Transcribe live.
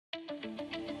Hello,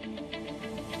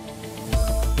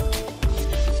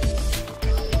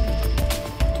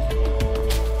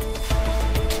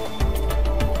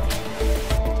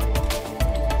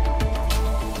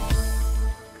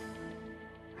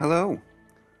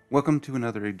 welcome to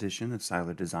another edition of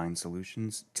Silo Design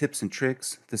Solutions Tips and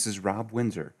Tricks. This is Rob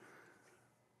Windsor.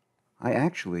 I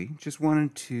actually just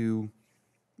wanted to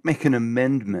make an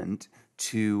amendment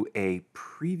to a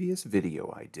previous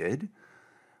video I did.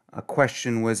 A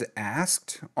question was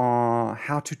asked on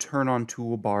how to turn on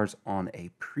toolbars on a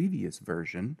previous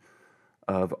version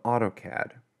of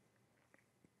AutoCAD.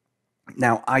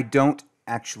 Now, I don't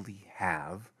actually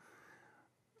have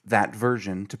that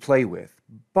version to play with,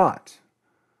 but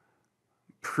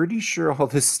pretty sure all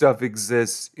this stuff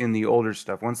exists in the older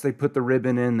stuff. Once they put the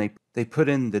ribbon in, they put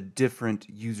in the different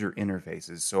user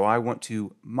interfaces. So I want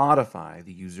to modify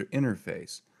the user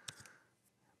interface.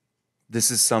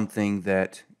 This is something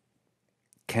that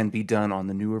can be done on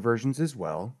the newer versions as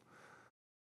well.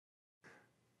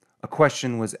 A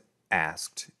question was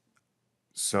asked,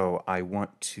 so I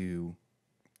want to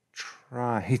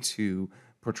try to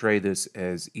portray this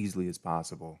as easily as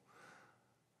possible.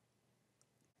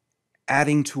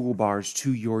 Adding toolbars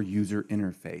to your user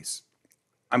interface.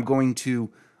 I'm going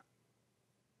to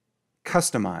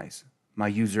customize my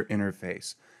user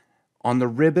interface. On the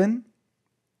ribbon,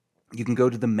 you can go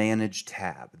to the Manage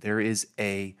tab. There is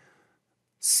a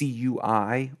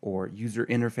CUI or User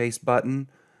Interface button.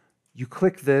 You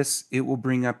click this, it will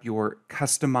bring up your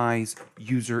Customize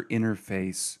User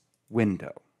Interface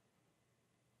window.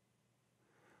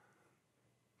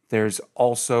 There's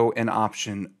also an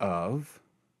option of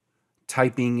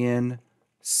typing in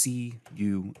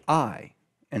CUI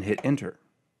and hit enter.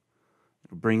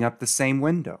 It'll bring up the same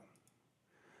window.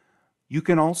 You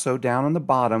can also, down on the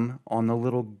bottom on the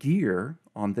little gear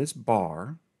on this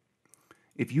bar,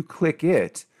 if you click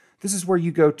it, this is where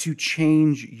you go to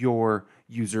change your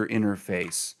user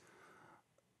interface.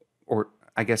 Or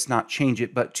I guess not change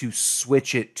it, but to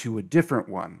switch it to a different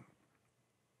one.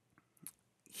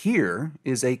 Here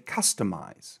is a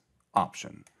Customize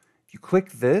option. If you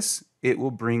click this, it will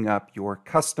bring up your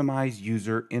Customize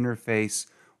User Interface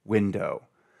window.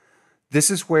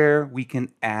 This is where we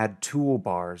can add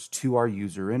toolbars to our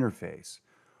user interface.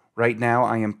 Right now,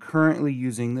 I am currently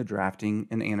using the Drafting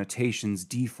and Annotations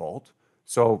default.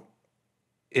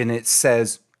 And it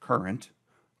says current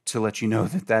to let you know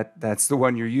that's the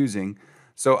one you're using.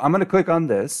 So I'm going to click on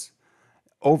this.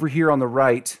 Over here on the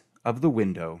right of the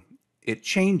window, it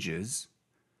changes,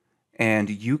 and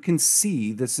you can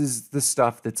see this is the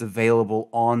stuff that's available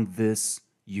on this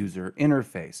user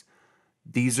interface.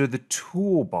 These are the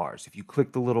toolbars. If you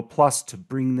click the little plus to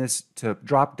bring this to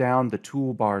drop down the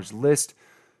toolbars list,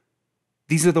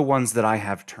 these are the ones that I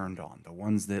have turned on, the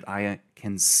ones that I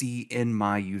can see in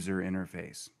my user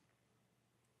interface.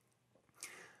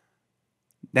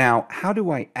 Now, how do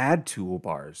I add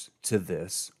toolbars to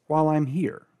this while I'm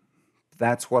here?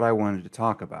 That's what I wanted to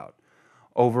talk about.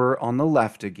 Over on the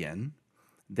left again,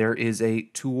 there is a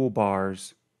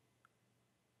toolbars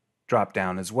drop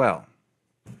down as well.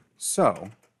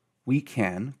 So we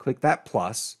can click that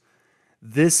plus.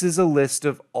 This is a list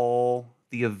of all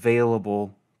the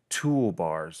available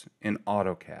toolbars in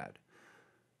AutoCAD.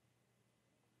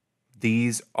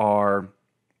 These are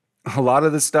a lot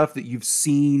of the stuff that you've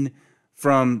seen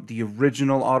from the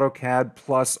original AutoCAD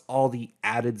plus all the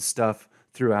added stuff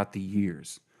throughout the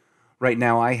years. Right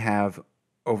now I have,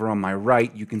 over on my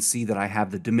right, you can see that I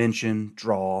have the dimension,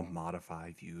 draw,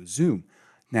 modify, view, zoom.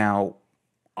 Now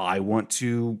I want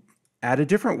to add a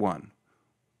different one.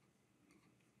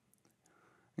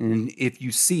 And if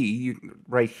you see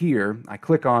right here, I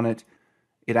click on it,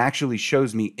 it actually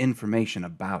shows me information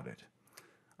about it.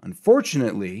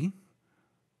 Unfortunately,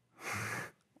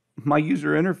 my user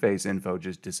interface info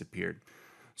just disappeared.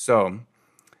 So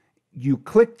you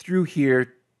click through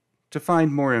here to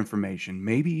find more information,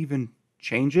 maybe even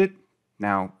change it.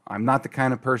 Now, I'm not the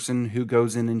kind of person who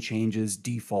goes in and changes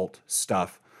default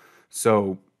stuff,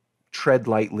 so tread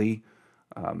lightly.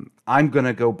 I'm going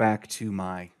to go back to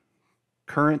my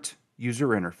current user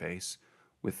interface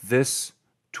with this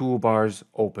toolbars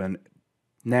open.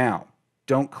 Now,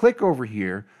 don't click over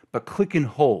here, but click and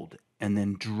hold and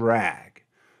then drag.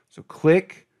 So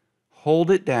click,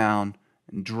 hold it down,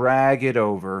 and drag it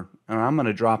over. And I'm going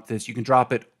to drop this. You can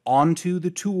drop it onto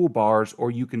the toolbars,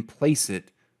 or you can place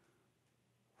it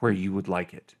where you would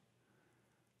like it.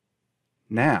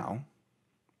 Now,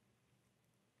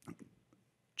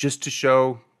 just to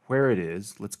show where it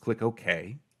is, let's click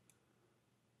OK.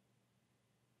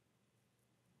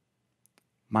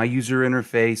 My user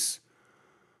interface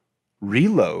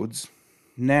reloads.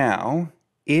 Now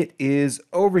It is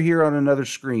over here on another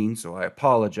screen, so I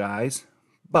apologize,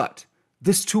 but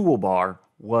this toolbar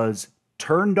was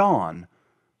turned on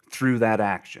through that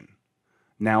action.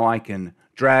 Now I can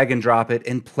drag and drop it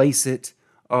and place it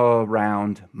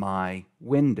around my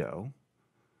window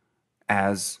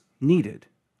as needed.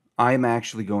 I'm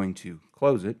actually going to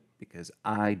close it because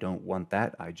I don't want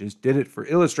that. I just did it for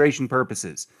illustration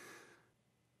purposes.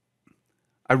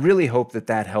 I really hope that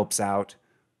that helps out.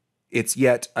 It's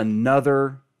yet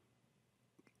another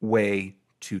way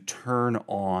to turn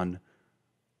on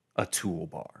a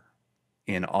toolbar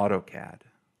in AutoCAD.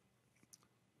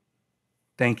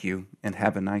 Thank you and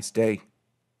have a nice day.